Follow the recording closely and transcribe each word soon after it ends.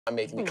I'm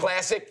making the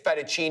classic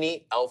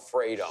fettuccine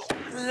Alfredo.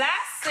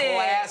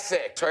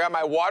 Classic. So I got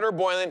my water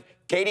boiling.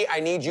 Katie, I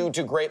need you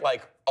to grate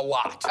like a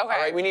lot. Okay. All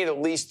right, we need at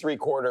least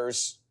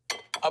 3/4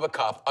 of a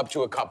cup, up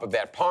to a cup of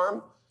that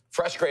parm,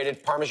 fresh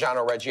grated Parmesan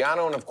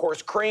Reggiano, and of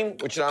course cream,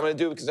 which I'm gonna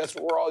do because that's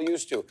what we're all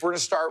used to. We're gonna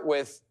start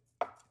with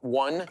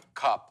 1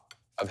 cup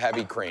of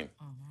heavy cream.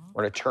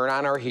 We're gonna turn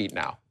on our heat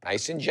now,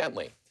 nice and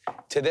gently.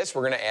 To this,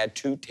 we're gonna add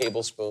 2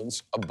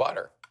 tablespoons of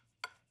butter.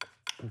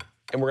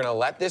 And we're gonna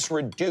let this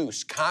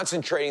reduce,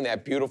 concentrating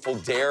that beautiful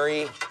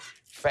dairy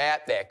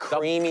fat, that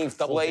creamy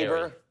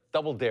flavor.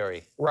 Double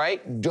dairy.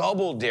 Right?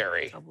 Double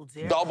dairy.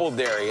 Double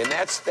dairy. And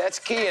that's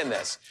key in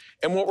this.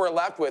 And what we're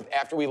left with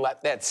after we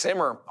let that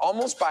simmer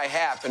almost by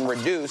half and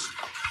reduce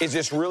is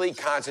this really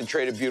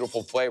concentrated,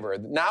 beautiful flavor.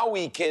 Now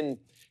we can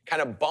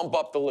kind of bump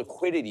up the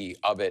liquidity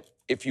of it,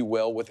 if you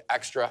will, with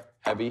extra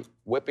heavy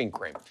whipping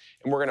cream.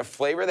 And we're gonna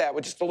flavor that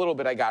with just a little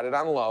bit. I got it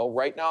on low.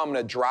 Right now, I'm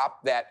gonna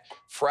drop that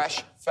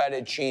fresh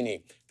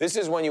fettuccine. This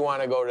is when you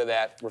wanna go to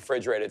that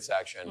refrigerated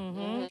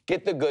section.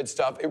 Get the good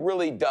stuff. It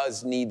really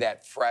does need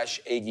that fresh,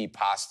 eggy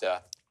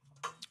pasta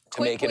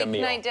to make it a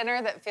meal. Quick weeknight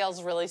dinner that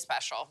feels really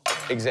special.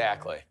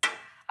 Exactly.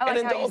 I like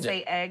And how you indulgent.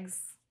 say eggs.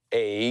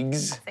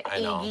 Eggs. I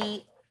know.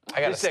 I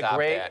gotta stop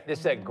that. This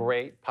is a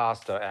great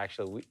pasta,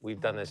 actually.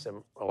 We've done this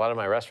in a lot of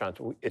my restaurants.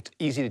 It's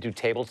easy to do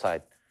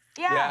tableside.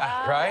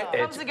 Yeah, right? It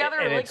comes together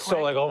really it's quick.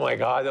 so like, oh my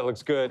God, that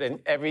looks good. And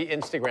every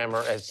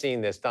Instagrammer has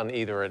seen this done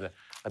either in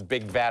a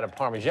big vat of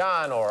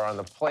Parmesan or on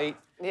the plate.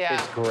 Yeah.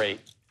 It's great.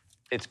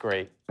 It's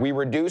great. We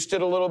reduced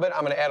it a little bit.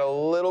 I'm gonna add a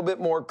little bit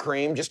more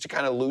cream just to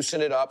kind of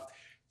loosen it up.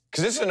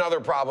 Because this is another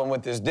problem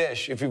with this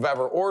dish. If you've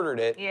ever ordered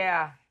it,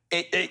 Yeah.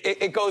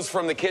 it goes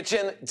from the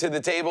kitchen to the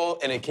table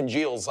and it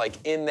congeals like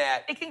in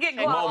that It can get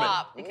moment.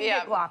 gloppy. It can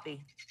get gloppy.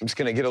 I'm just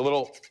gonna get a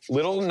little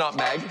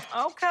nutmeg,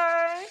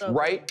 Okay.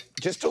 right?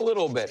 Just a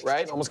little bit,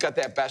 right? Almost got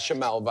that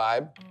bechamel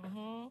vibe.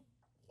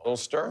 Little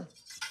stir.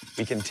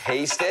 We can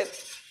taste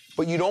it,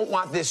 but you don't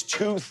want this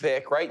too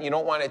thick, right? You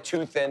don't want it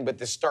too thin, but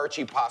the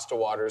starchy pasta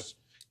water's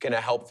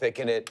gonna help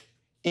thicken it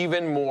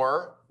even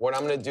more. What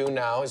I'm gonna do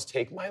now is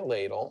take my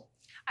ladle.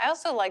 I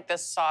also like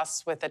this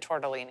sauce with the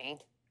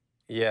tortellini.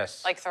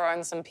 Yes. Like throw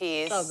in some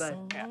peas. So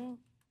good. Yeah.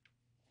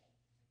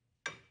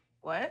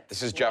 What?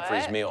 This is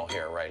Jeffrey's What? meal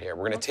here, right here.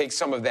 We're gonna take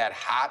some of that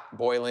hot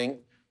boiling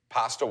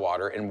pasta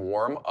water and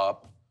warm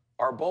up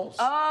our bowls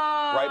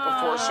right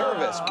before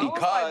service I was like,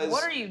 because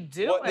what are you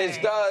doing? what this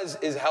does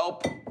is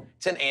help.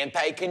 It's an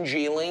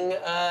anti-congealing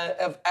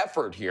of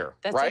effort here,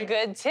 That's right? a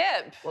good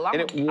tip. Well, And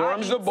it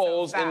warms the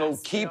bowls and it'll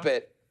fast, keep you don't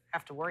it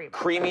have to worry about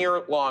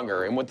creamier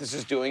longer. And what this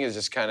is doing is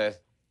just kind of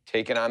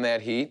taking on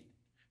that heat.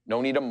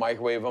 No need to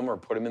microwave them or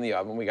put them in the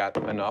oven. We got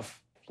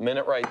enough.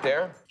 Minute right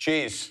there.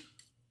 Cheese.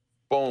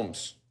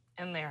 Booms.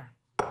 in there.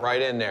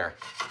 Right in there.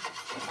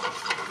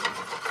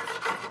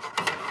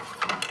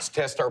 Let's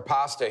test our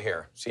pasta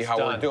here. See how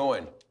we're done.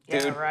 doing. Yeah,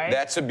 Dude, right?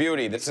 that's a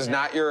beauty. This is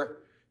not your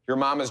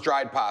mama's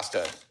dried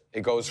pasta.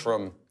 It goes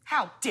from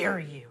How dare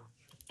you?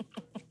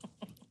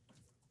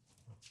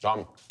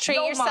 done. Treat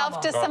Yo, yourself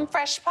mama. to some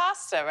fresh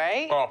pasta,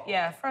 right? Oh,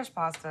 Yeah, fresh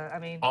pasta. I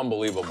mean,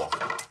 unbelievable.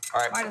 All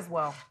right. might as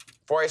well.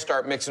 Before I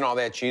start mixing all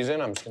that cheese in,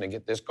 I'm just gonna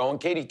get this going.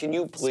 Katie, can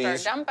you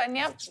please Start dumping,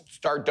 yep.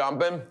 start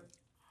dumping?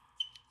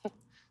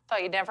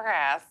 Thought you'd never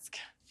ask.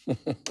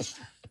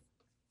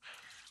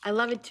 I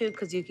love it too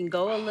because you can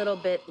go a little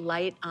bit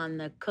light on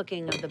the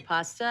cooking of the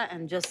pasta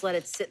and just let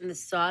it sit in the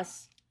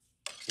sauce.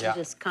 Yeah. And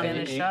just come in.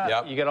 Finish You, up.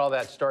 Yep. you get all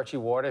that starchy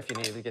water if you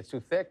need it to get too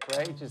thick,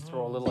 right? You just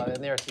throw a little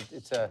in there.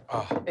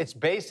 It's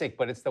basic,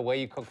 but it's the way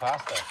you cook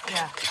pasta.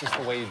 Yeah. It's just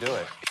the way you do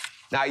it.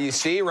 Now you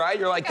see, right?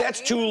 You're like, that's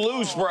too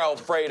loose for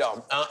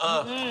Alfredo.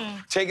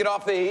 Take it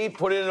off the heat,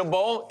 put it in a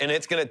bowl, and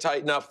it's gonna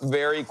tighten up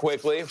very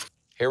quickly.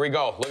 Here we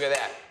go. Look at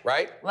that,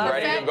 right? Love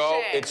Ready to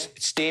go. Perfection.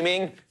 It's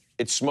steaming.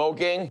 It's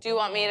smoking. Do you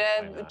want me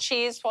to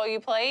cheese while you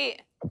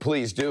plate?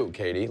 Please do,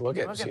 Katie. Look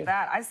at Look at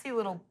that. I see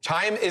little.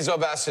 Time is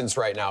of essence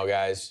right now,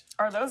 guys.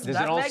 Are those There's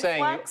an old nutmeg saying,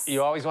 flecks?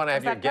 you always want to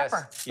have Is your that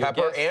guests.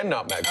 pepper? Pepper and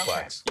nutmeg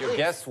flecks. Your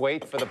guests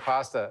wait for the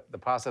pasta. The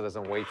pasta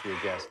doesn't wait for your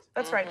guest.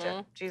 That's right,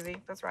 Jeezy.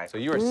 That's right. So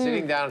you are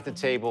sitting down at the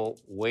table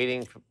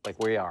waiting for, like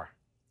we are.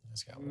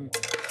 Let's go.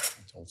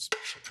 Don't speak.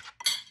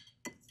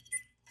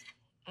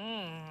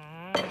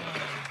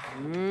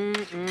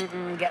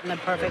 Getting the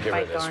perfect Give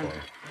her bite this going.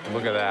 one.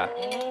 Look at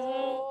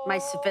that. My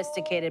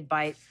sophisticated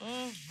bite.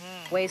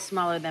 Way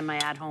smaller than my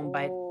at-home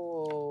bite.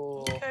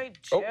 Okay,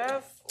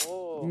 Jeff.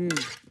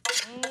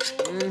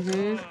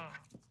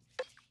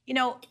 You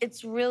know,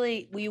 it's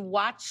really, we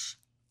watch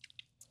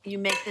you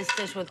make this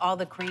dish with all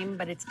the cream,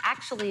 but it's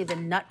actually the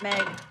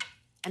nutmeg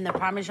and the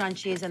Parmesan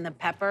cheese and the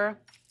pepper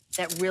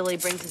that really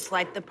brings this to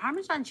life. The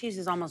Parmesan cheese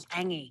is almost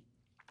tangy.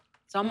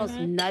 It's almost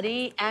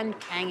nutty and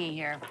tangy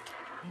here.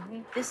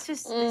 This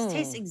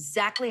tastes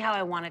exactly how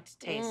I want it to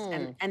taste.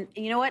 And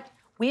you know what?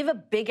 We have a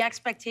big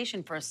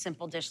expectation for a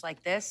simple dish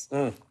like this.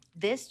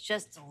 This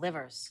just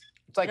delivers.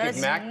 It's like Does-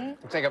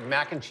 it's like a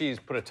mac and cheese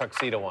put a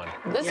tuxedo on.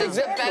 This is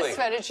Exactly. the best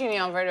fettuccine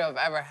Alfredo I've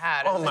ever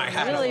had. Oh It's my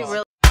incredible. heavens. Really,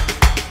 really.